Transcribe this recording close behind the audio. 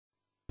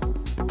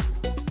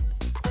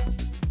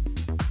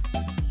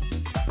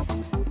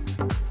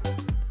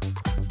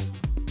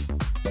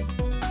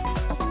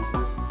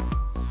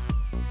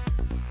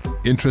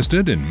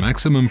Interested in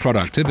maximum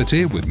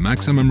productivity with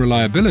maximum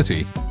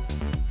reliability?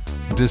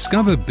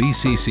 Discover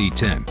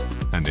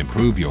BCC10 and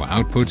improve your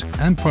output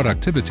and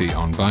productivity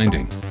on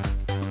binding.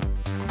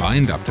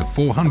 Bind up to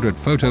 400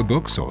 photo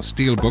books or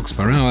steel books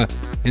per hour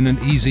in an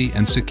easy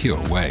and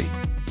secure way.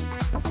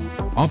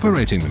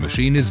 Operating the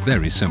machine is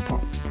very simple.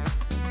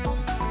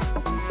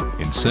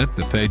 Insert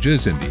the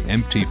pages in the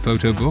empty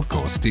photo book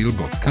or steel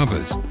book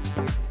covers.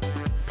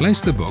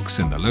 Place the books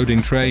in the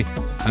loading tray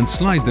and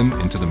slide them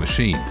into the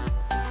machine.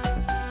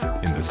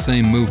 In the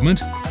same movement,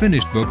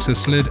 finished books are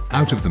slid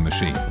out of the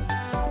machine.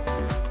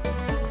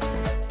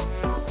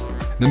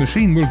 The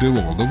machine will do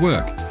all the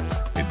work.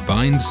 It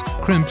binds,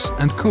 crimps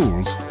and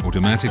cools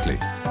automatically.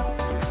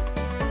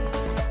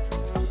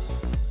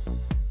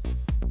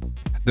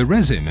 The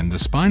resin in the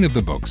spine of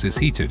the books is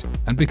heated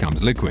and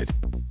becomes liquid.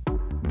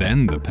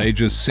 Then the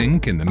pages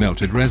sink in the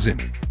melted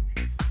resin.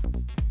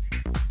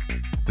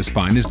 The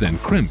spine is then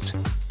crimped.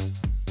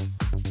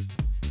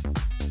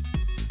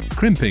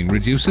 Crimping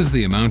reduces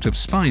the amount of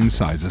spine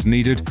sizes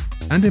needed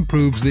and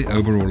improves the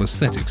overall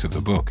aesthetics of the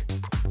book.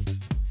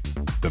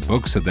 The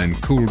books are then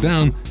cooled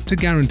down to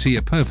guarantee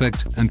a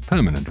perfect and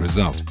permanent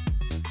result.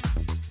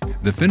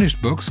 The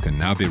finished books can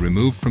now be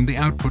removed from the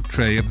output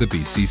tray of the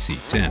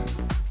BCC10.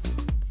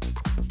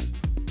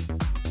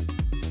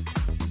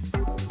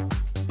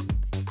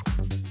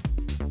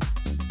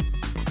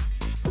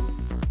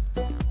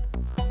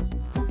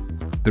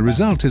 The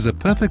result is a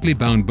perfectly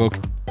bound book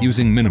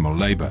using minimal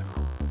labor.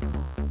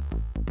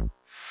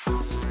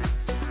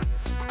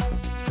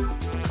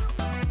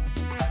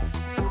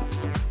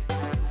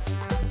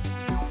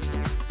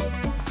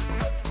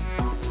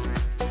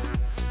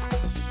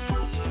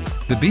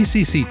 The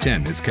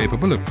BCC10 is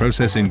capable of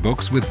processing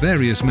books with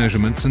various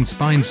measurements and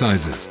spine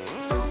sizes.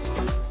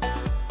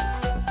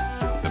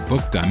 The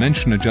book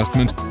dimension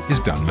adjustment is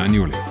done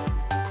manually.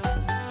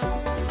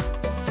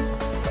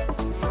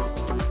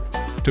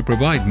 To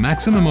provide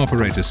maximum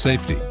operator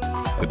safety,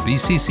 the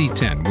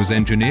BCC10 was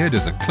engineered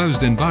as a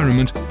closed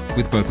environment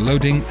with both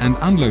loading and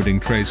unloading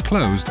trays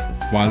closed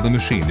while the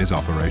machine is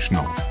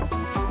operational.